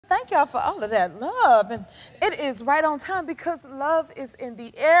thank y'all for all of that love. And it is right on time because love is in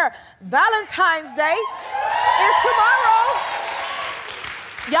the air. Valentine's Day is tomorrow.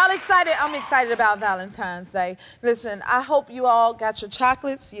 Y'all excited? I'm excited about Valentine's Day. Listen, I hope you all got your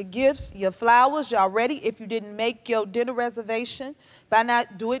chocolates, your gifts, your flowers. Y'all ready? If you didn't make your dinner reservation, why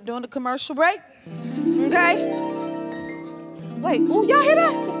not do it during the commercial break? Okay? Wait, oh, y'all hear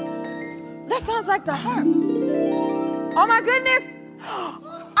that? That sounds like the harp. Oh my goodness. Oh my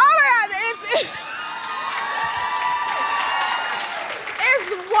God, it's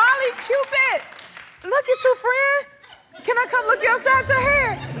Wally Cupid. Look at you, friend. Can I come look inside your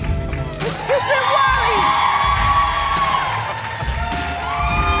hair? It's Cupid Wally.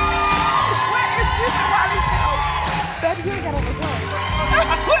 Where is Cupid Wally's house? Baby, you ain't got on the clothes.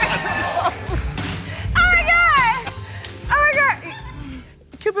 Oh my God. Oh my God.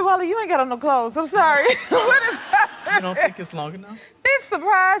 Cupid Wally, you ain't got on no clothes. I'm sorry. What is happening? You don't think it's long enough? It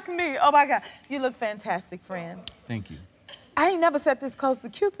surprised me. Oh my God. You look fantastic, friend. Thank you. I ain't never sat this close to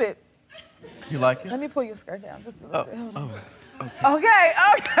Cupid. You like it? Let me pull your skirt down just a little bit. Hold on. Okay.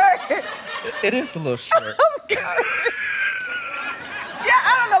 Okay. It is a little short. I'm sorry. Yeah,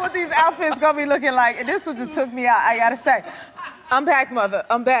 I don't know what these outfits gonna be looking like. And this one just took me out, I gotta say. I'm back, mother.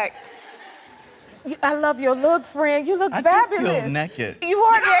 I'm back. I love your look, friend. You look fabulous. I feel naked. You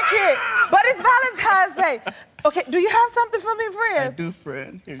are naked. But it's Valentine's Day. Okay, do you have something for me, friend? I do,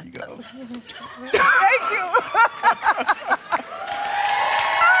 friend. Here you go. Thank you.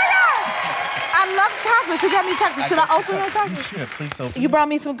 I love chocolates. You got me chocolate. Should I open your chocolate? You should. Please open You it. brought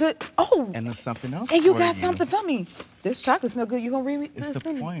me some good. Oh. And there's something else And you for got something for me. This chocolate smell good. You gonna read it? It's the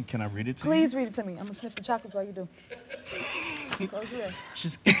point. Can I read it to you? Please read it to me. I'm gonna sniff the chocolates while you do. Close your eyes.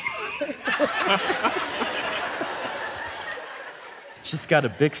 She's got a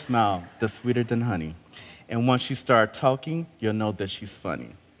big smile that's sweeter than honey. And once she starts talking, you'll know that she's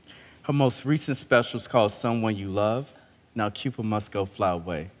funny. Her most recent special is called Someone You Love. Now Cupid must go fly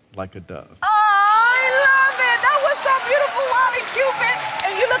away like a dove. Oh, I love it. That was so beautiful, Wally Cupid.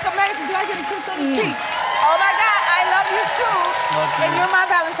 And you look amazing. Do I get a kiss on the cheek? Oh my God, I love you too. Love you. And you're my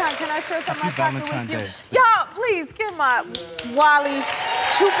Valentine. Can I share some of my chocolate with you? Y'all, please give my Wally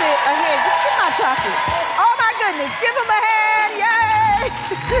Cupid a hand. Give my chocolates. Oh my goodness, give him a hand. Yay!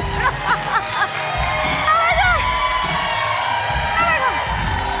 Oh my God. Oh my God.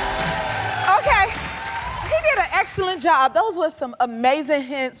 Okay. He did an excellent job. Those were some amazing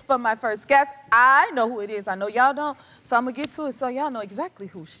hints for my first guest. I know who it is. I know y'all don't. So I'm going to get to it so y'all know exactly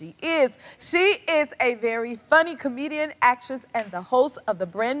who she is. She is a very funny comedian, actress, and the host of the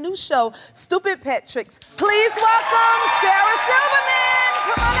brand new show, Stupid Pet Tricks. Please welcome Sarah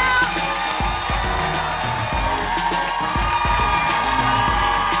Silverman. Come on out.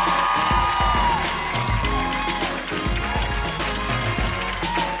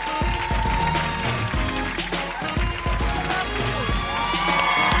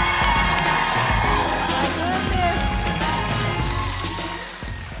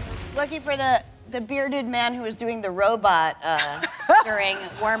 Looking for the bearded man who was doing the robot during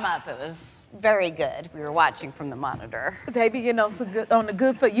warm-up. It was very good. We were watching from the monitor. They be getting on the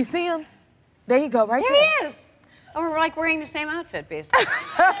good foot. You see him? There you go, right there. There he is. Oh, we're like wearing the same outfit, basically.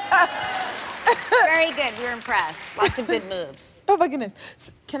 Very good. We were impressed. Lots of good moves. Oh my goodness.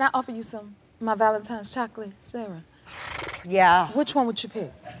 Can I offer you my Valentine's chocolate, Sarah? Yeah. Which one would you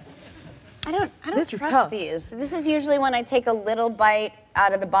pick? I don't This trust is tough. these. This is usually when I take a little bite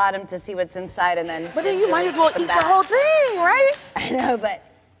out of the bottom to see what's inside and then... But then you might as well eat the whole thing, right? I know, but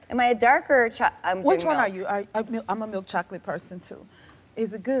am I a darker chocolate? Which one are you? I'm a milk chocolate person too.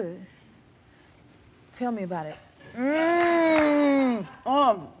 Is it good? Tell me about it.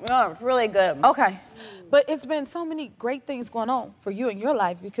 Oh, yeah, it's really good. Okay. But it's been so many great things going on for you in your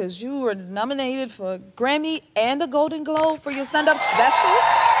life because you were nominated for a Grammy and a Golden Globe for your stand-up special.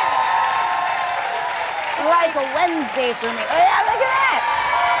 Like a Wednesday for me. Oh, yeah, look at that.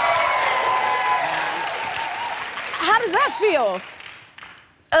 How does that feel?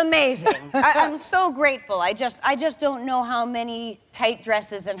 Amazing. I'm so grateful. I just don't know how many tight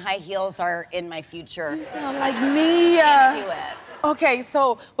dresses and high heels are in my future. You sound like me. Do it. Okay,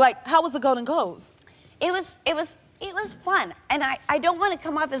 so like, how was the Golden Globes? It was fun, and I don't want to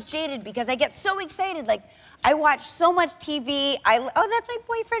come off as jaded because I get so excited. Like, I watch so much TV. Oh, that's my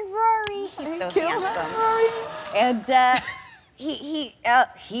boyfriend Rory. He's so handsome. Rory. And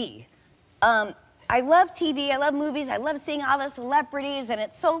I love TV. I love movies. I love seeing all the celebrities, and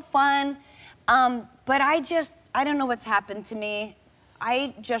it's so fun. But I don't know what's happened to me.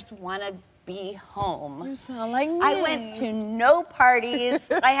 I just want to be home. You sound like me. I went to no parties.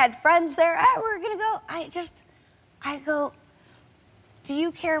 I had friends there. We're gonna go. I go, do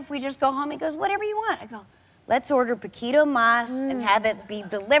you care if we just go home? He goes, whatever you want. I go, let's order Paquito Mas and have it be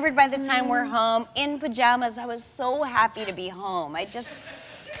delivered by the time we're home in pajamas. I was so happy to be home. I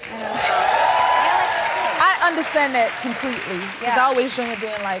understand that completely. Because I always dream of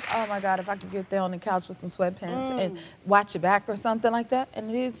being like, oh my God, if I could get there on the couch with some sweatpants and watch it back or something like that. And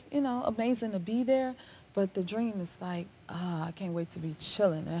it is, you know, amazing to be there. But the dream is like, I can't wait to be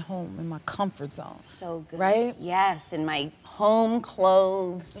chilling at home in my comfort zone. So good. Right? Yes, in my home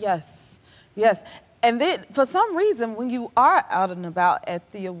clothes. Yes, yes. And then, for some reason, when you are out and about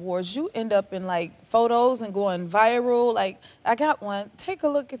at the awards, you end up in, like, photos and going viral. Like, I got one. Take a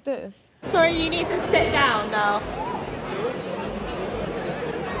look at this. Sorry, you need to sit down now.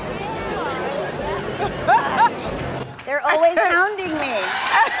 They're always hounding me.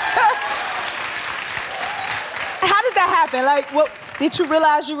 How did that happen? Like, what, did you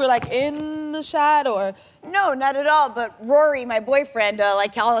realize you were, like, in the shot, or? No, not at all. But Rory, my boyfriend,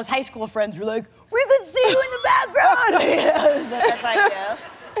 like all his high school friends were like, we could see you in the background. That's like,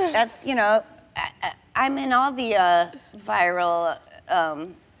 that's, you know, I'm in all the viral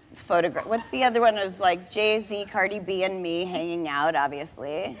photograph. What's the other one? It was like Jay-Z, Cardi B, and me hanging out,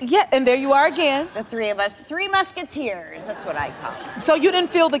 obviously. Yeah, and there you are again. The three of us, the three musketeers. That's what I call it. So you didn't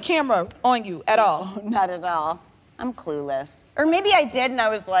feel the camera on you at all? Oh, not at all. I'm clueless. Or maybe I did, and I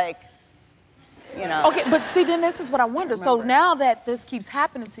was like, you know. Okay, but see, then this is what I wonder. So now that this keeps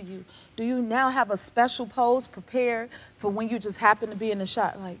happening to you, do you now have a special pose prepared for when you just happen to be in the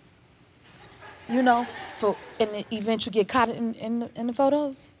shot? Like, you know, for in the event you get caught in the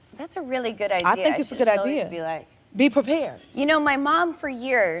photos? That's a really good idea. I think it's a good idea. Be prepared. You know, my mom for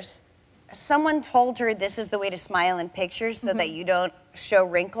years, someone told her this is the way to smile in pictures so that you don't show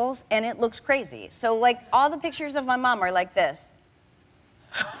wrinkles, and it looks crazy. So, like, all the pictures of my mom are like this.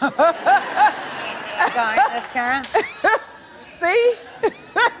 Going this camera. See?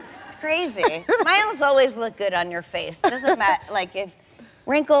 It's crazy. Smiles always look good on your face. It doesn't matter, like, if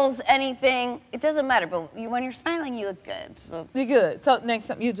wrinkles, anything, it doesn't matter. But when you're smiling, you look good. So. You're good. So next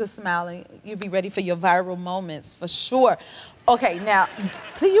time you're just smiling, you'll be ready for your viral moments for sure. Okay, now,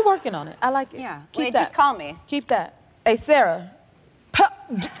 so you're working on it. I like it. Yeah. Keep Wait, that. just call me. Keep that. Hey, Sarah.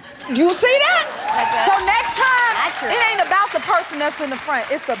 You see that? So next time, it ain't about the person that's in the front.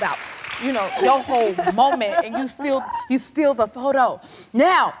 It's about, you know, your whole moment, and you steal the photo.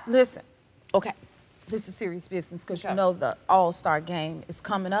 Now, listen. Okay, this is serious business because you know the All-Star game is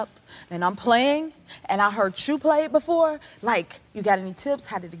coming up, and I'm playing, and I heard you play it before. Like, you got any tips?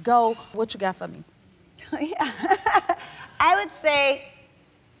 How did it go? What you got for me? Yeah. I would say,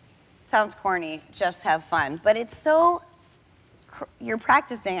 sounds corny, just have fun, but it's so. You're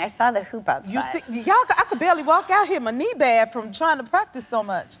practicing. I saw the hoop outside. You see, y'all, I could barely walk out here. My knee bad from trying to practice so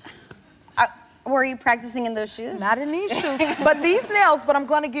much. Were you practicing in those shoes? Not in these shoes, but these nails. But I'm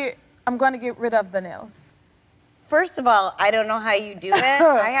gonna get rid of the nails. First of all, I don't know how you do it.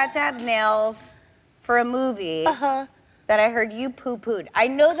 I had to have nails for a movie that I heard you poo-pooed. I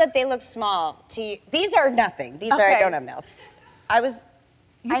know that they look small to you. These are nothing. These are, I don't have nails.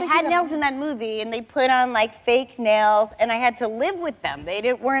 I had nails in that movie, and they put on like fake nails, and I had to live with them.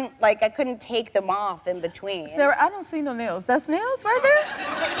 They weren't like I couldn't take them off in between. Sarah, I don't see no nails. That's nails right there?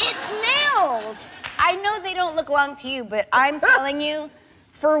 It's nails. I know they don't look long to you, but I'm telling you,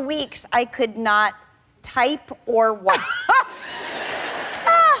 for weeks I could not type or wipe.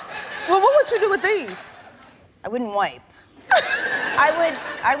 Well, what would you do with these? I wouldn't wipe.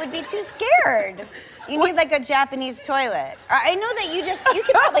 I would be too scared. You need like a Japanese toilet. I know that you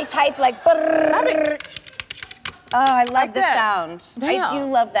can probably type like. Oh, I love the sound. Damn. I do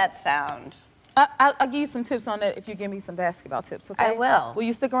love that sound. I'll give you some tips on that if you give me some basketball tips, okay? I will. Will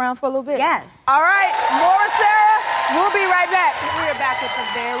you stick around for a little bit? Yes. All right, more Sarah. We'll be right back. We're back at the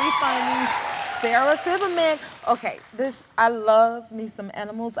very funny Sarah Silverman. Okay, I love me some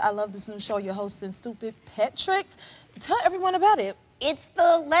animals. I love this new show you're hosting, Stupid Pet Tricks. Tell everyone about it. It's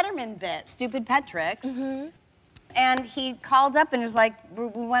the Letterman bit, Stupid Pet Tricks. And he called up and was like, we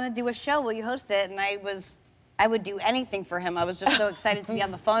want to do a show, will you host it? And I would do anything for him. I was just so excited to be on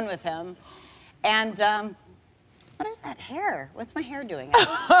the phone with him. And what is that hair? What's my hair doing?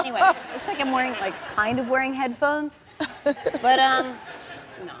 Anyway, looks like I'm wearing, like, kind of wearing headphones. But,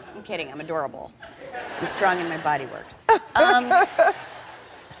 no, I'm kidding, I'm adorable. I'm strong and my body works.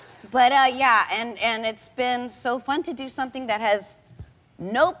 But yeah, and it's been so fun to do something that has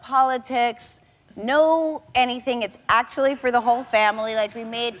no politics, no anything. It's actually for the whole family. Like we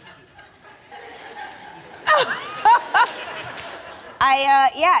made.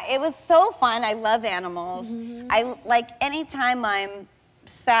 Yeah, it was so fun. I love animals. I like anytime I'm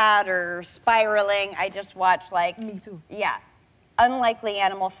sad or spiraling, I just watch like. Me too. Yeah. unlikely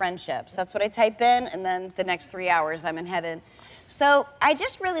animal friendships. That's what I type in, and then the next 3 hours I'm in heaven. So I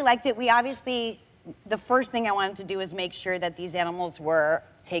just really liked it. We obviously, the first thing I wanted to do was make sure that these animals were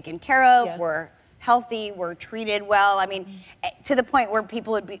taken care of, were healthy, were treated well. I mean, to the point where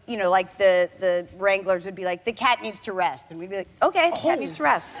people would be, you know, like the wranglers would be like, the cat needs to rest. And we'd be like, okay, the cat needs to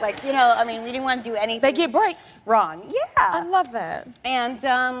rest. Like, you know, I mean, we didn't want to do anything. They get breaks. Wrong. Yeah. I love that. And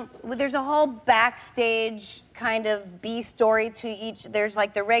there's a whole backstage kind of B story to each. There's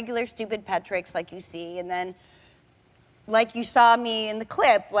like the regular stupid pet tricks like you see, and then like you saw me in the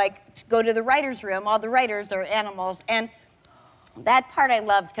clip, like to go to the writer's room, all the writers are animals. And that part I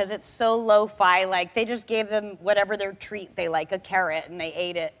loved because it's so lo-fi, like they just gave them whatever their treat they like, a carrot, and they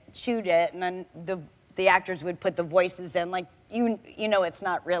ate it, chewed it, and then the actors would put the voices in, like, you know it's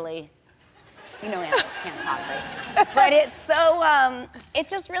not really, you know animals can't talk, right? But it's so, it's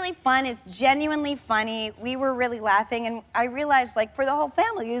just really fun, it's genuinely funny, we were really laughing, and I realized, like, for the whole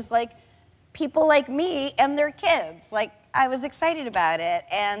family, it was like people like me and their kids, like, I was excited about it,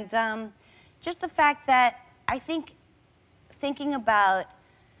 and just the fact that I think thinking about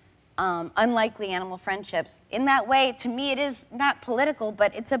unlikely animal friendships, in that way, to me, it is not political,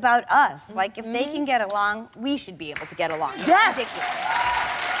 but it's about us. Like, if they can get along, we should be able to get along. It's ridiculous.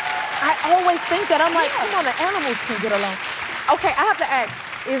 I always think that. I'm like, come on, the animals can get along. Okay, I have to ask,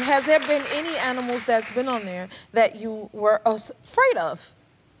 has there been any animals that's been on there that you were afraid of?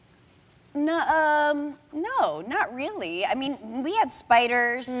 No, no, not really. I mean, we had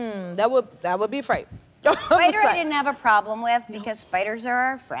spiders. That would be afraid. Spider I didn't have a problem with because spiders are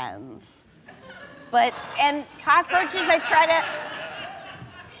our friends. And cockroaches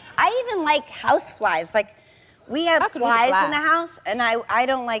I even like house flies. Like, we have flies in the house, and I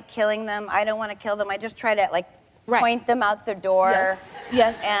don't like killing them. I don't want to kill them. I just try to, like, point them out the door.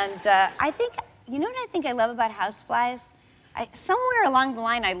 Yes. And I think, you know what I think I love about house flies? Somewhere along the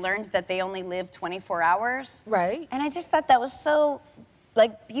line, I learned that they only live 24 hours. Right. And I just thought that was so,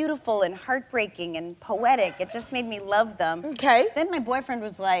 like, beautiful and heartbreaking and poetic. It just made me love them. Okay. Then my boyfriend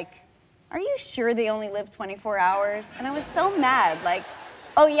was like, are you sure they only live 24 hours? And I was so mad, like,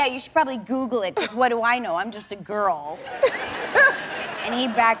 oh yeah, you should probably Google it, because what do I know? I'm just a girl. And he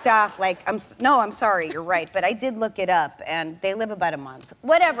backed off like, no, I'm sorry, you're right, but I did look it up, and they live about a month.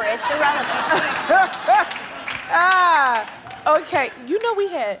 Whatever, it's irrelevant. Okay, you know we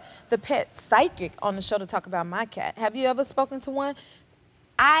had the pet psychic on the show to talk about my cat. Have you ever spoken to one?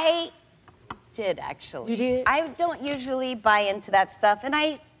 I did, actually. You did? I don't usually buy into that stuff, and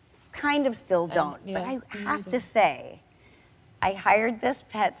I kind of still don't. But I have to say, I hired this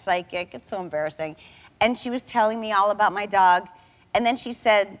pet psychic. It's so embarrassing. And she was telling me all about my dog, and then she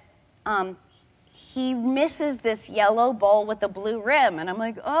said, he misses this yellow bowl with a blue rim. And I'm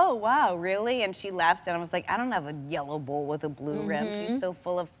like, oh, wow, really? And she left, and I was like, I don't have a yellow bowl with a blue rim. She's so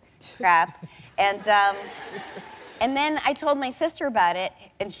full of crap. And then I told my sister about it,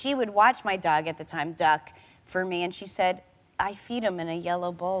 and she would watch my dog at the time, Duck, for me, and she said, I feed him in a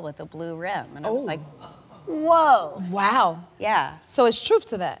yellow bowl with a blue rim. And I was like, whoa. Wow. Yeah. So it's truth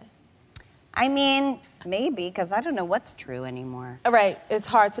to that? I mean, maybe, because I don't know what's true anymore. All right, it's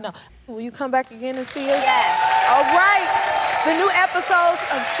hard to know. Will you come back again and see us? Yes. All right. The new episodes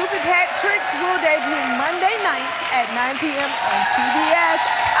of Stupid Pet Tricks will debut Monday nights at 9 p.m. on TBS.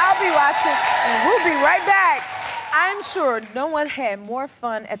 I'll be watching, and we'll be right back. I'm sure no one had more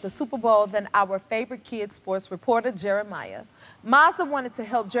fun at the Super Bowl than our favorite kids sports reporter, Jeremiah. Mazda wanted to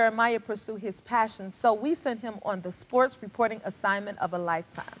help Jeremiah pursue his passion, so we sent him on the sports reporting assignment of a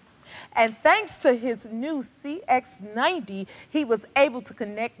lifetime. And thanks to his new CX-90, he was able to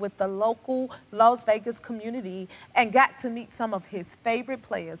connect with the local Las Vegas community and got to meet some of his favorite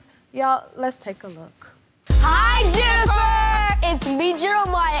players. Y'all, let's take a look. Hi, Jennifer! It's me,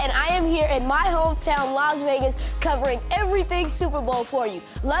 Jeremiah, and I am here in my hometown, Las Vegas, covering everything Super Bowl for you.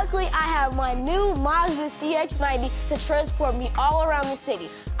 Luckily, I have my new Mazda CX-90 to transport me all around the city.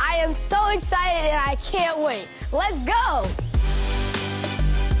 I am so excited and I can't wait. Let's go!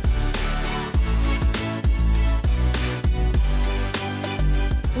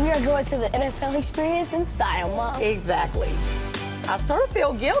 We are going to the NFL experience in style, Mom. Exactly. I sort of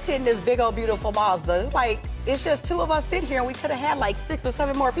feel guilty in this big old beautiful Mazda. It's like, it's just two of us sitting here and we could have had like 6 or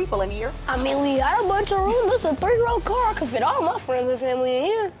 7 more people in here. I mean, we got a bunch of room. This is a 3-row car. I could fit all my friends and family in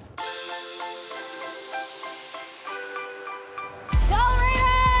here. Go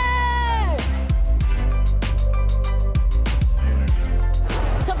Raiders!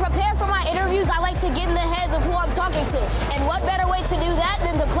 To prepare for my interviews, I like to get in the heads of who I'm talking to. And what better way to do that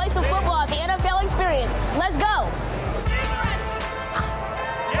than to play some football at the NFL experience? Let's go.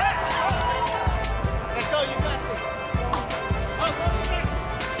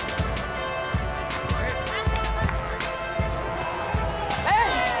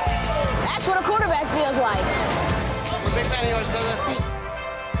 flying. I'm a big fan of yours, brother.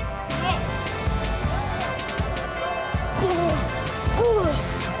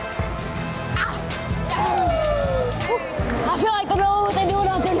 I feel like they know what they're doing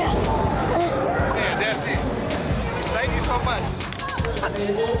out there now. Yeah, that's it. Thank you so much. I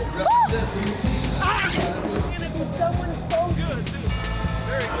can't do it.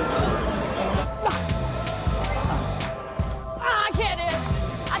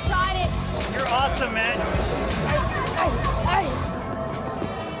 I tried it. You're awesome, man.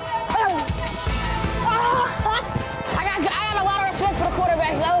 I got a lot of respect for the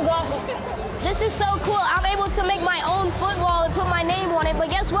quarterbacks. That was awesome. This is so cool. I'm able to make my own football and put my name on it. But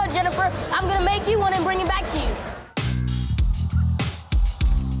guess what, Jennifer? I'm going to make you one and bring it back to you.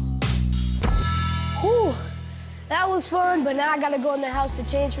 Whew. That was fun, but now I got to go in the house to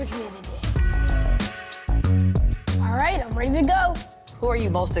change for community day. All right, I'm ready to go. Who are you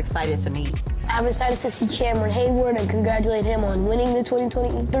most excited to meet? I'm excited to see Cameron Hayward and congratulate him on winning the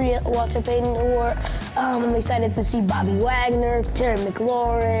 2023 Walter Payton Award. I'm excited to see Bobby Wagner, Terry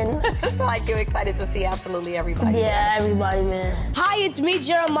McLaurin. It's like you're excited to see absolutely everybody. Yeah, everybody, man. Hi, it's me,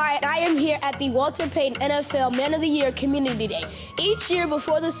 Jeremiah, and I am here at the Walter Payton NFL Man of the Year Community Day. Each year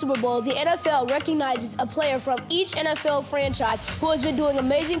before the Super Bowl, the NFL recognizes a player from each NFL franchise who has been doing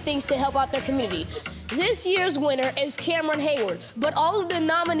amazing things to help out their community. This year's winner is Cameron Hayward, but all of the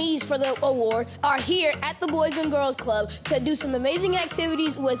nominees for the award are here at the Boys and Girls Club to do some amazing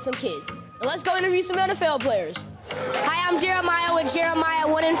activities with some kids. Let's go interview some NFL players. Hi, I'm Jeremiah with Jeremiah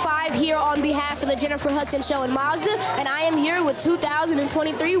 1 and 5 here on behalf of the Jennifer Hudson Show in Mazda, and I am here with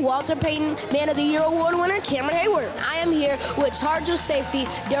 2023 Walter Payton Man of the Year Award winner Cameron Hayward. I am here with Chargers safety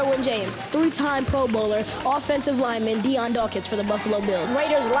Derwin James, 3-time Pro Bowler, offensive lineman Deion Dawkins for the Buffalo Bills,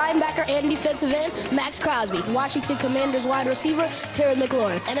 Raiders linebacker and defensive end Max Crosby, Washington Commanders wide receiver Terry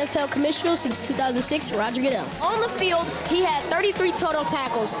McLaurin, NFL commissioner since 2006 Roger Goodell. On the field, he had 33 total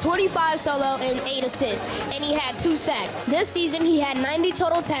tackles, 25 solo and 8 assists, and he had 2 sacks. This season, he had 90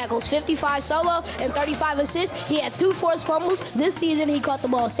 total tackles, 55 solo, and 35 assists. He had 2 forced fumbles. This season, he caught the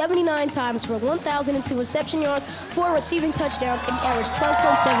ball 79 times for 1,002 reception yards, 4 receiving touchdowns, and averaged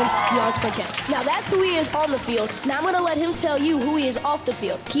 12.7 yards per catch. Now, that's who he is on the field. Now, I'm going to let him tell you who he is off the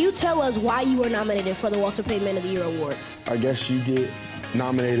field. Can you tell us why you were nominated for the Walter Payton Man of the Year Award? I guess you get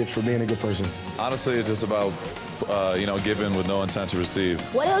nominated for being a good person. Honestly, it's just about giving with no intent to receive.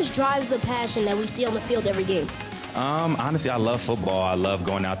 What else drives the passion that we see on the field every game? Honestly, I love football. I love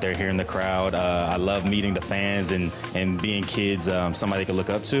going out there, hearing the crowd. I love meeting the fans and being kids, somebody they can look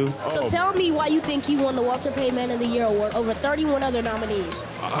up to. So tell me why you think you won the Walter Payton Man of the Year Award over 31 other nominees.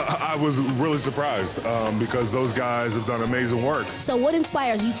 I was really surprised because those guys have done amazing work. So what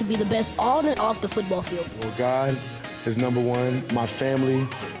inspires you to be the best on and off the football field? Well, God is number one. My family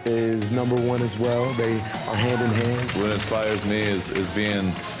is number one as well. They are hand in hand. What inspires me is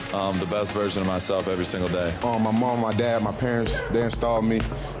being the best version of myself every single day. My mom, my dad, my parents, they installed me.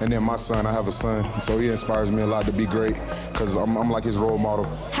 And then my son, I have a son, so he inspires me a lot to be great because I'm like his role model.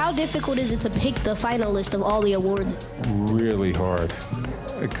 How difficult is it to pick the finalist of all the awards? Really hard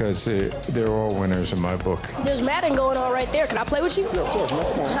because they're all winners in my book. There's Madden going on right there. Can I play with you? Yeah, of course, man.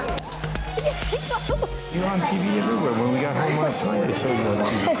 Come on. You're on TV everywhere. When we got home on Sunday, so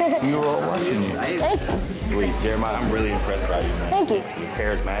we were all watching you. Thank you. Sweet. Jeremiah, I'm really impressed by you, man. Thank you. You're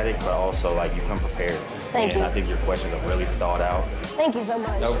charismatic, but also, you come prepared. Thank you. I think your questions are really thought out. Thank you so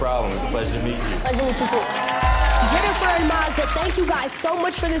much. No problem. It's a pleasure to meet you. Pleasure to meet you, too. Jennifer and Mazda, thank you guys so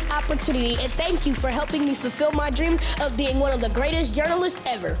much for this opportunity, and thank you for helping me fulfill my dream of being one of the greatest journalists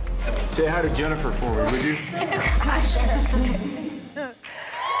ever. Say hi to Jennifer for me, would you?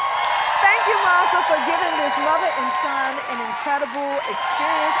 Thank you, Mazda, for giving this mother and son an incredible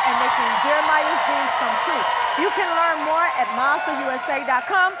experience and making Jeremiah's dreams come true. You can learn more at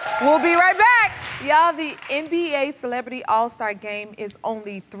MazdaUSA.com. We'll be right back. Y'all, the NBA Celebrity All-Star Game is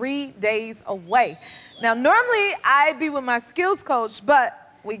only 3 days away. Now, normally I'd be with my skills coach,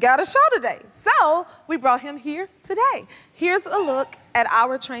 but we got a show today. So we brought him here today. Here's a look at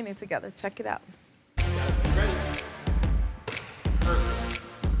our training together. Check it out.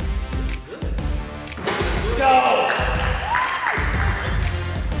 Go!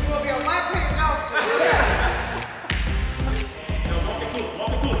 You will be on my team now,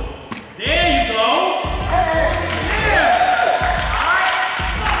 walk it to it. There you go. Yeah. All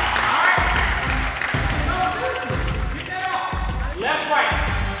right. Get that out. Left, right.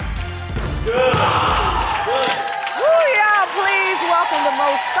 Good. Woo, y'all, please welcome the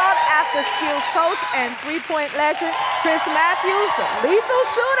most sought-after skills coach and three-point legend, Chris Matthews, the lethal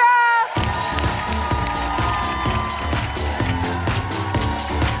shooter.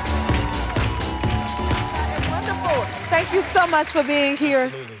 Thank you so much for being here.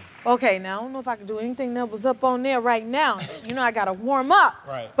 Absolutely. Okay, now I don't know if I can do anything that was up on there right now. You know I gotta warm up.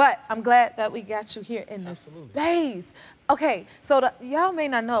 Right. But I'm glad that we got you here in this space. Okay, so y'all may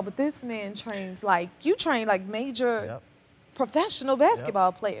not know, but this man trains like, you train like major professional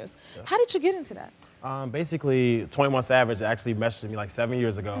basketball players. How did you get into that? Basically, 21 Savage actually messaged me like 7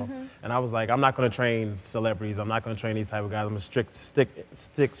 years ago, and I was like, I'm not going to train celebrities. I'm not going to train these type of guys. I'm going to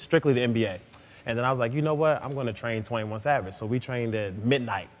stick strictly to NBA. And then I was like, you know what? I'm going to train 21 Savage. So we trained at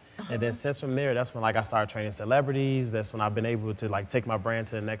midnight. And then since from there, that's when like I started training celebrities. That's when I've been able to like take my brand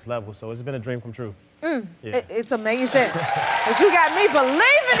to the next level. So it's been a dream come true. It's amazing. But you got me believing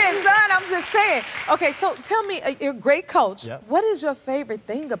it, son. I'm just saying. Okay, so tell me, you're a great coach. What is your favorite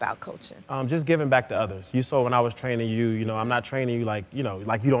thing about coaching? Just giving back to others. You saw when I was training you, you know, I'm not training you like,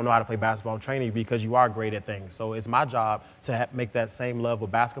 like you don't know how to play basketball. I'm training you because you are great at things. So it's my job to make that same love with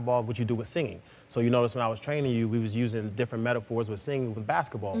basketball, what you do with singing. So you notice when I was training you, we was using different metaphors with singing with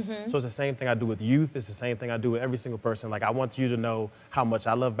basketball. So it's the same thing I do with youth. It's the same thing I do with every single person. Like I want you to know how much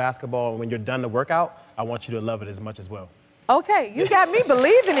I love basketball. And when you're done the workout, I want you to love it as much as well. Okay, you got me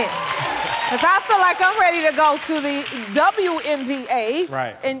believing it. Because I feel like I'm ready to go to the WNBA.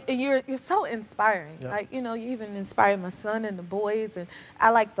 Right. And you're so inspiring. Like, you know, you even inspire my son and the boys. And I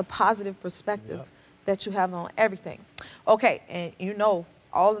like the positive perspective that you have on everything. Okay, and you know,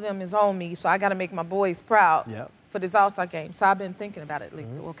 all of them is on me, so I got to make my boys proud for this All-Star game. So I've been thinking about it,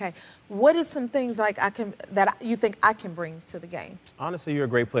 okay? What is some things like you think I can bring to the game? Honestly, you're a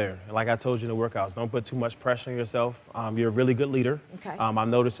great player. Like I told you in the workouts, don't put too much pressure on yourself. You're a really good leader. Okay. I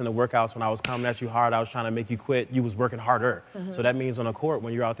noticed in the workouts when I was coming at you hard, I was trying to make you quit, you was working harder. So that means on the court,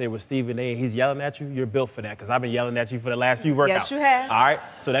 when you're out there with Stephen A and he's yelling at you, you're built for that, because I've been yelling at you for the last few workouts. Yes, you have. All right,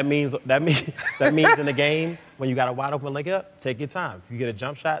 so that means in the game, when you got a wide open leg up, take your time. If you get a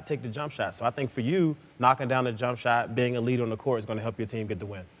jump shot, take the jump shot. So I think for you, knocking down the jump shot, being a leader on the court is going to help your team get the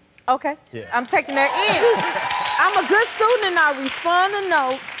win. Okay. Yeah. I'm taking that in. I'm a good student and I respond to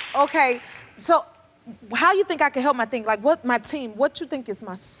notes. Okay. So how you think I can help my team? Like what you think is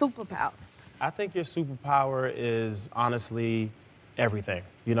my superpower? I think your superpower is honestly everything.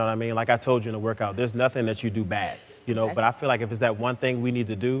 You know what I mean? Like I told you in the workout, there's nothing that you do bad, you know, but I feel like if it's that one thing we need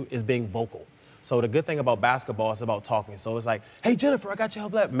to do is being vocal. So the good thing about basketball is about talking. So it's like, hey, Jennifer, I got your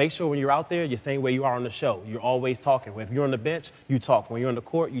help. Make sure when you're out there, you're the same way you are on the show. You're always talking. If you're on the bench, you talk. When you're on the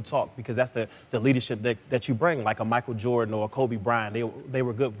court, you talk, because that's the leadership that you bring, like a Michael Jordan or a Kobe Bryant. They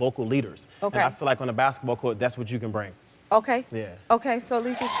were good vocal leaders. Okay. And I feel like on the basketball court, that's what you can bring. Okay. Yeah. Okay, so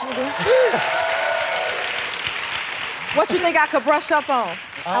lead the shooter. What you think I could brush up on?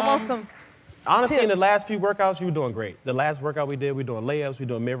 I want some Honestly, tips. in the last few workouts, you were doing great. The last workout we did, we're doing layups, we're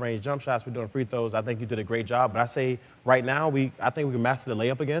doing mid-range jump shots, we're doing free throws. I think you did a great job. But I say right now, I think we can master the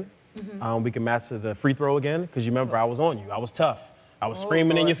layup again. We can master the free throw again, because you remember I was on you. I was tough. I was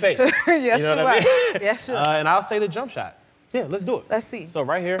screaming in your face. Yes, you know what I mean? Yes, sure. And I'll say the jump shot. Yeah, let's do it. Let's see. So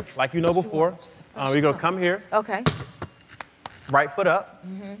right here, like you know before, we're going to come here. Okay. Right foot up,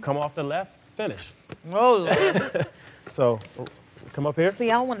 come off the left, finish. Oh, Lord. So come up here. See,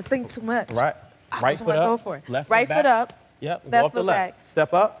 I don't want to think too much. Right. I Right just foot want to up. go for it. Left right foot foot up. Yep. Left Go off the foot left. back.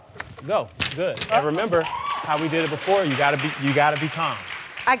 Step up. Go. Good. And remember how we did it before. You gotta be calm.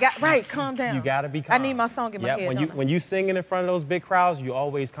 Calm down. You gotta be calm. I need my song in my head. When you singing in front of those big crowds, you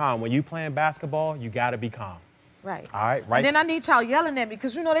always calm. When you playing basketball, you gotta be calm. Right. All right. Right. And then I need y'all yelling at me,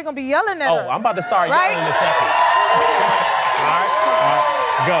 because you know they're gonna be yelling at us. Oh, I'm about to start right? yelling in a second. All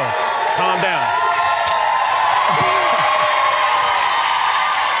right. Go. Calm down.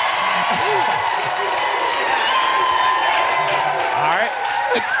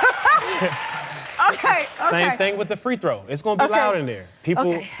 Okay. Same thing with the free throw. It's gonna be loud in there. You're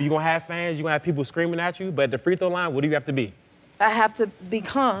gonna have fans, you're gonna have people screaming at you, but at the free throw line, what do you have to be? I have to be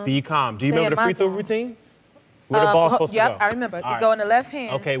calm. Be calm. Do you remember the free throw routine? Where the ball's supposed to go? Yep, I remember. It go in the left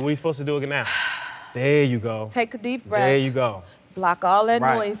hand. Okay, what are you supposed to do again now? There you go. Take a deep breath. There you go. Block all that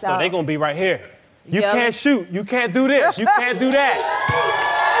noise out. So they're gonna be right here. You can't shoot. You can't do this. You can't do that.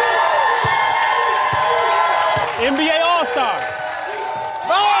 NBA All-Star.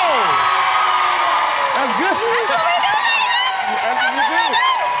 Oh! That's good. That's what we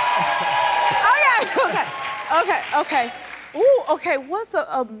do. Okay. Ooh, okay. What's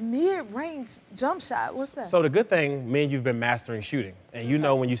a mid-range jump shot? What's that? So the good thing, me and you've been mastering shooting. And you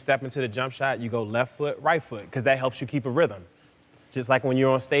know when you step into the jump shot, you go left foot, right foot, because that helps you keep a rhythm. Just like when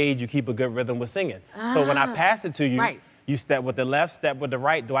you're on stage, you keep a good rhythm with singing. So when I pass it to you, you step with the left, step with the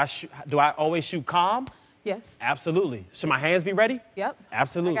right. Do I always shoot calm? Yes. Absolutely. Should my hands be ready? Yep.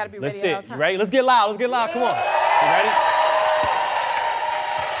 Absolutely. I gotta be ready Let's at sit. all times. You ready? Let's get loud. Let's get loud. Come on. You ready?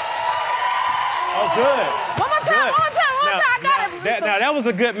 Oh, good. One more time. I got it. Now, that was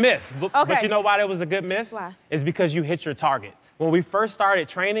a good miss. But Okay. you know why that was a good miss? Why? It's because you hit your target. When we first started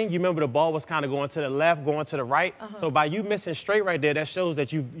training, you remember the ball was kind of going to the left, going to the right. So by you missing straight right there, that shows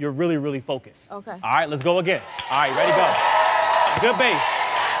that you're really, really focused. Okay. All right, let's go again. All right, ready, go. Good base.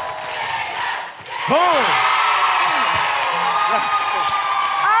 Boom.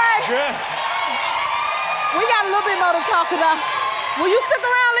 All right. Good. We got a little bit more to talk about. Will you stick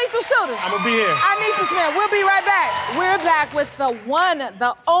around, Lethal Shooter? I'm gonna be here. I need this man. We'll be right back. We're back with the one,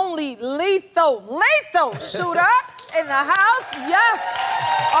 the only Lethal Shooter in the house. Yes.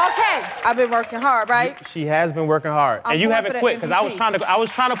 Okay. I've been working hard, right? She has been working hard, I'm and you going haven't for the quit because I was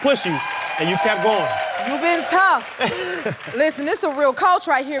trying to push you, and you kept going. You've been tough. Listen, it's a real coach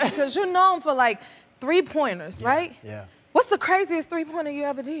right here because you're known for like 3-pointers, right? Yeah. What's the craziest 3-pointer you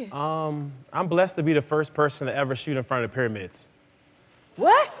ever did? I'm blessed to be the first person to ever shoot in front of the pyramids.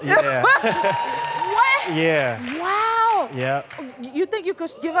 What? Yeah. What? Yeah. Wow. Yeah. You think you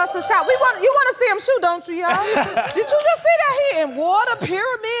could give us a shot? You want to see him shoot, don't you, y'all? Did you just see that he in water,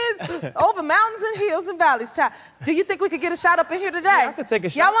 pyramids, over mountains and hills and valleys, child? Do you think we could get a shot up in here today? Yeah, I could take a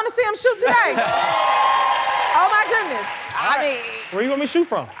shot. Y'all want to see him shoot today? Oh my goodness. I mean, where you want me to shoot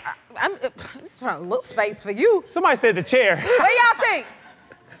from? I'm just trying to look space for you. Somebody said the chair. Where y'all think?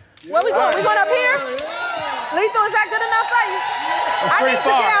 Where we going? We going up here? Lethal, is that good enough for you? That's I pretty need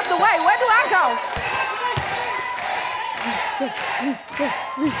far. to get out the way. Where do I go?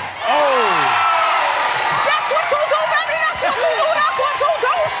 Oh! That's what you do, baby. That's what you do. That's what you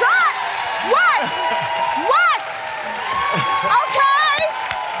do, son. What? What? Okay.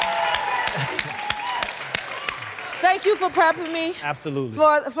 Thank you for prepping me. Absolutely.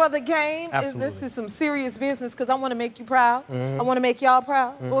 For the game. Absolutely. This is some serious business because I want to make you proud. I want to make y'all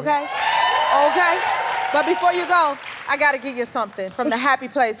proud. Mm-hmm. Okay? Okay? But before you go, I got to give you something from the happy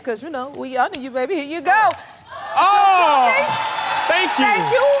place because, you know, we honor you, baby. Here you go. Oh! Thank you. Thank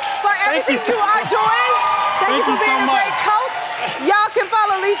you for everything you are doing. Thank you for being a great coach. Y'all can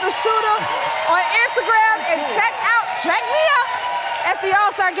follow Lethal Shooter on Instagram and check me out at the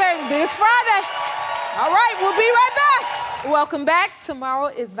All-Star Game this Friday. All right, we'll be right back. Welcome back. Tomorrow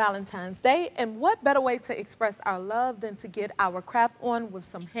is Valentine's Day, and what better way to express our love than to get our craft on with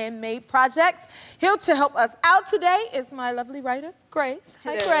some handmade projects? Here to help us out today is my lovely writer, Grace.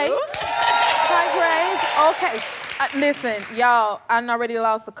 Hi, Grace. Hi, Grace. Okay. Listen, y'all, I already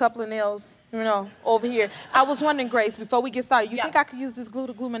lost a couple of nails, you know, over here. I was wondering, Grace, before we get started, you think I could use this glue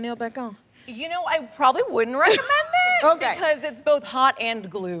to glue my nail back on? You know, I probably wouldn't recommend it Okay. because it's both hot and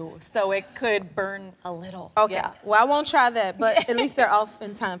glue, so it could burn a little. Okay. Yeah. Well, I won't try that, but at least they're off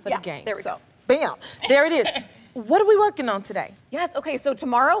in time for the game. There we go. Bam. There it is. What are we working on today? Yes, okay, so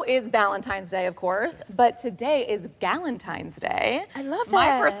tomorrow is Valentine's Day, of course, but today is Galentine's Day. I love that.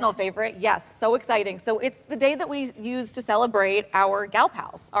 My personal favorite, yes, so exciting. So it's the day that we use to celebrate our gal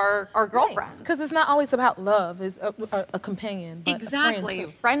pals, our girlfriends. Because it's not always about love, it's a companion, but Exactly, a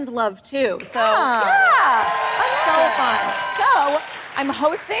friend too. friend love too. So, Yeah. so fun. So, I'm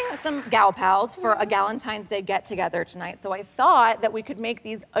hosting some gal pals for a Galentine's Day get-together tonight. So I thought that we could make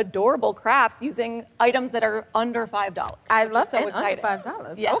these adorable crafts using items that are under $5. I love so that, exciting. under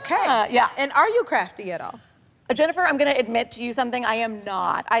 $5. Yeah. Okay. Yeah. And are you crafty at all? Jennifer, I'm gonna admit to you something, I am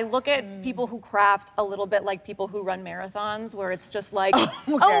not. I look at people who craft a little bit like people who run marathons, where it's just like,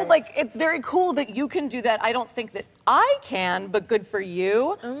 oh, like, it's very cool that you can do that. I don't think that I can, but good for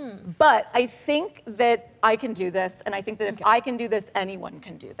you. But I think that I can do this, and I think that if I can do this, anyone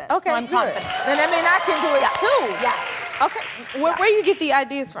can do this. Okay, so I'm confident. Then I mean, I can do it too. Yes. Okay. Where you get the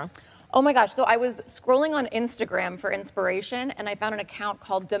ideas from? Oh my gosh, so I was scrolling on Instagram for inspiration and I found an account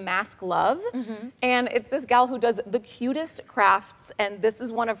called Damask Love. And it's this gal who does the cutest crafts, and this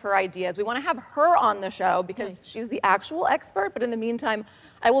is one of her ideas. We want to have her on the show because she's the actual expert, but in the meantime,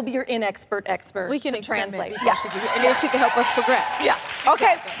 I will be your inexpert expert We can to translate. Yeah. And then she can help us progress. Yeah.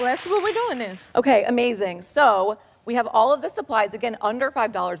 Okay, well, that's what we're doing then. Okay, amazing. So we have all of the supplies, again, under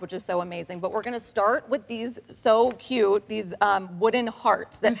 $5, which is so amazing, but we're gonna start with these so cute, these wooden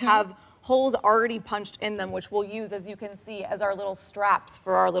hearts that have holes already punched in them, which we'll use, as you can see, as our little straps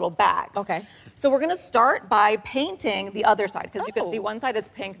for our little bags. Okay. So we're gonna start by painting the other side, because you can see one side is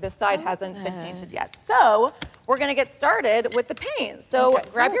pink, this side hasn't been painted yet. So we're gonna get started with the paint. So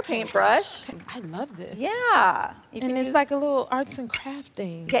grab your paintbrush. I love this. Yeah. And it's like a little arts and craft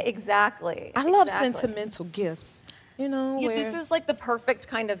thing. Yeah, exactly. I love sentimental gifts. You know, Yeah, where... this is like the perfect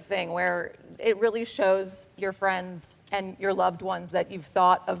kind of thing where it really shows your friends and your loved ones that you've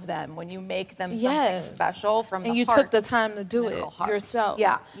thought of them when you make them something special from the heart. And you took the time to do it yourself.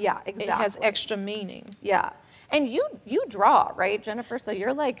 Yeah, exactly. It has extra meaning. Yeah. And you draw, right, Jennifer? So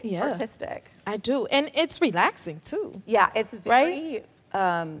you're like artistic. I do. And it's relaxing too. Yeah, it's very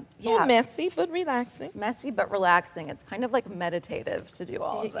messy, but relaxing. Messy but relaxing. It's kind of like meditative to do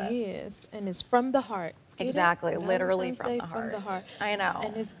all of this. It is. And it's from the heart. Exactly, literally from the heart. I know.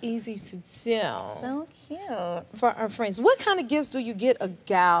 And it's easy to tell. So cute. For our friends. What kind of gifts do you get a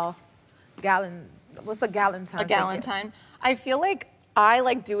what's a galentine? A galentine. I feel like I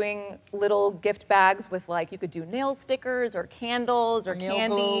like doing little gift bags with like, you could do nail stickers or candles or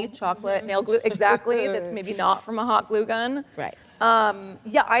candy, chocolate, nail glue. Exactly, that's maybe not from a hot glue gun. Right.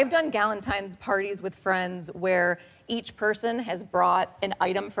 Yeah, I've done galentine's parties with friends where each person has brought an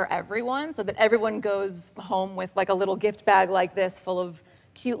item for everyone so that everyone goes home with like a little gift bag like this full of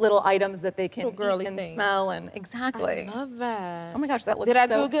cute little items that they can eat and smell and exactly. I love that. Oh my gosh, that looks Did I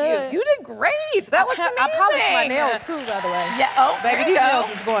so do good? Cute. You did great. That looks amazing. I polished my nail too, by the way. Yeah. Oh, baby, these nails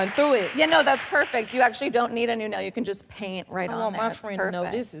is going through it. Yeah, no, that's perfect. You actually don't need a new nail. You can just paint right on there. I want my friend to know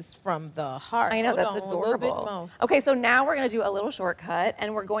this is from the heart. I know, that's adorable. A little bit more. Okay, so now we're gonna do a little shortcut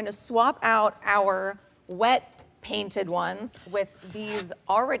and we're going to swap out our wet painted ones with these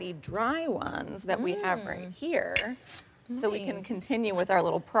already dry ones that we have right here. So we can continue with our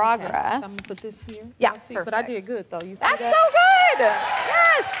little progress. Okay, so I'm gonna put this here. Yeah, perfect. But I did good though. You see That's that? so good.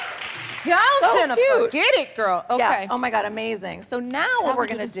 Yes. Go, so Jennifer. Cute. Get it, girl. Okay. Yeah. Oh my God, amazing. So now what we're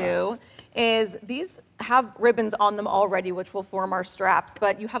gonna do is these have ribbons on them already, which will form our straps.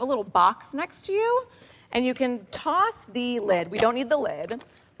 But you have a little box next to you, and you can toss the lid. We don't need the lid.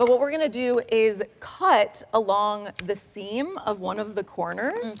 But what we're gonna do is cut along the seam of one of the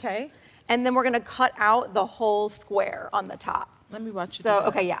corners. Okay. And then we're gonna cut out the whole square on the top. Let me watch you. So,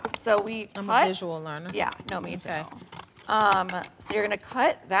 okay, yeah. So I'm a visual learner. Yeah, no, me too. So you're gonna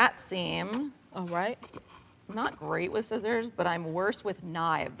cut that seam. All right. I'm not great with scissors, but I'm worse with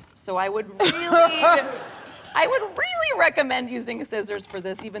knives. So I would really, recommend using scissors for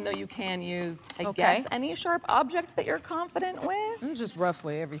this, even though you can use, I guess, any sharp object that you're confident with. I'm just rough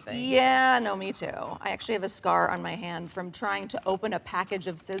with everything. Yeah, no, me too. I actually have a scar on my hand from trying to open a package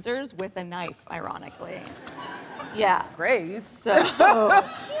of scissors with a knife, ironically. Yeah. Great. So,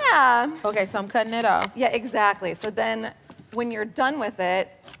 yeah. Okay, so I'm cutting it off. Yeah, exactly. So then when you're done with it,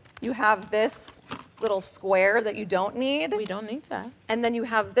 you have this little square that you don't need. We don't need that. And then you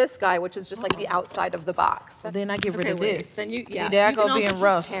have this guy, which is just like the outside of the box. So then I get rid of this. Then you, see, there I go being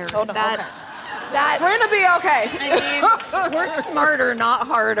rough. Hold on. That, we're gonna be okay. I mean, work smarter, not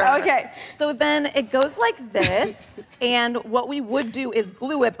harder. Okay. So then it goes like this, and what we would do is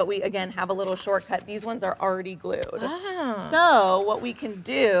glue it, but we, again, have a little shortcut. These ones are already glued. Ah. So what we can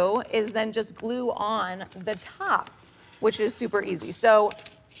do is then just glue on the top, which is super easy. So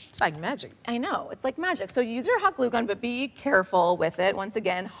it's like magic. I know, it's like magic. So use your hot glue gun, but be careful with it. Once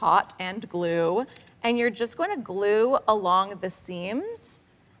again, hot and glue. And you're just going to glue along the seams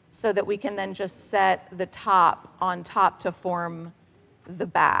so that we can then just set the top on top to form the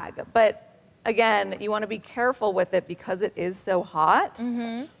bag. But again, you want to be careful with it because it is so hot.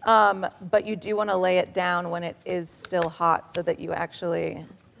 But you do want to lay it down when it is still hot so that you actually,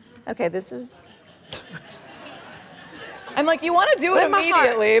 okay, this is, I'm like, you want to do it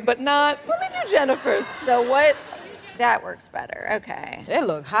immediately, but not, let me do Jennifer's. So that works better, okay. It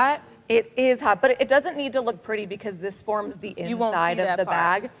look hot. It is hot, but it doesn't need to look pretty because this forms the inside of the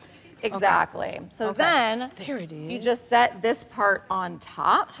bag. Exactly. Okay. So then, there it is. You just set this part on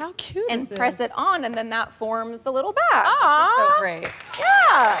top. How cute and is this? Press it on, and then that forms the little bag. Aww. So great.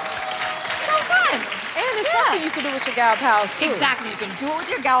 Yeah. So fun. And it's something you can do with your gal pals too. Exactly. You can do it with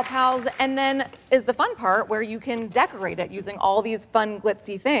your gal pals, and then is the fun part where you can decorate it using all these fun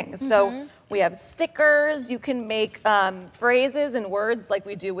glitzy things. So we have stickers. You can make phrases and words like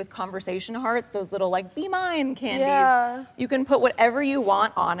we do with conversation hearts, those little like be mine candies. Yeah. You can put whatever you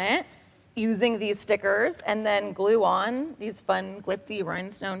want on it using these stickers and then glue on these fun glitzy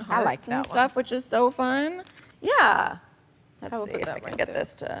rhinestone hearts and stuff, which is so fun. Yeah. Let's see if I can get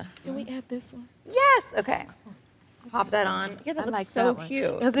this to. Can we add this one? Yes. Okay. Pop that on. Yeah, that looks so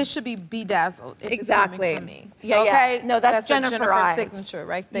cute. Because it should be bedazzled. Exactly. From me. Yeah, okay? Yeah. No, that's Jennifer's signature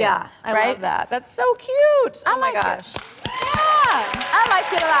right there. Yeah, I love that. That's so cute. Oh my gosh. Yeah. I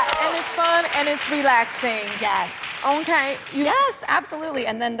like it a lot, and it's fun and it's relaxing. Yes. Okay. Yes, absolutely.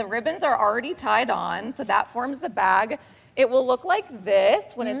 And then the ribbons are already tied on, so that forms the bag. It will look like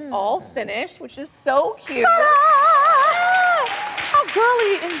this when it's all finished, which is so cute. Ta-da! How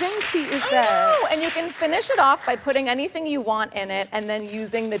girly and dainty is that? I know, and you can finish it off by putting anything you want in it and then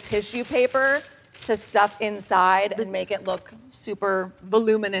using the tissue paper to stuff inside and make it look super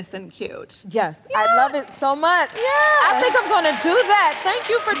voluminous and cute. Yes, I love it so much. Yeah. I think I'm gonna do that. Thank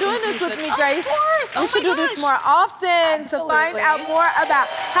you for doing this with me, Grace. Of course. We should do this more often to find out more about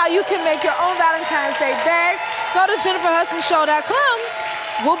how you can make your own Valentine's Day bags. Go to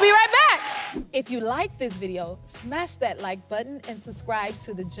JenniferHudsonShow.com. We'll be right back. If you like this video, smash that like button and subscribe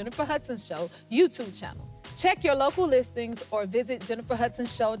to the Jennifer Hudson Show YouTube channel. Check your local listings or visit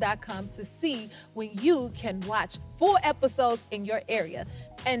JenniferHudsonShow.com to see when you can watch full episodes in your area.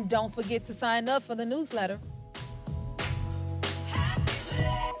 And don't forget to sign up for the newsletter.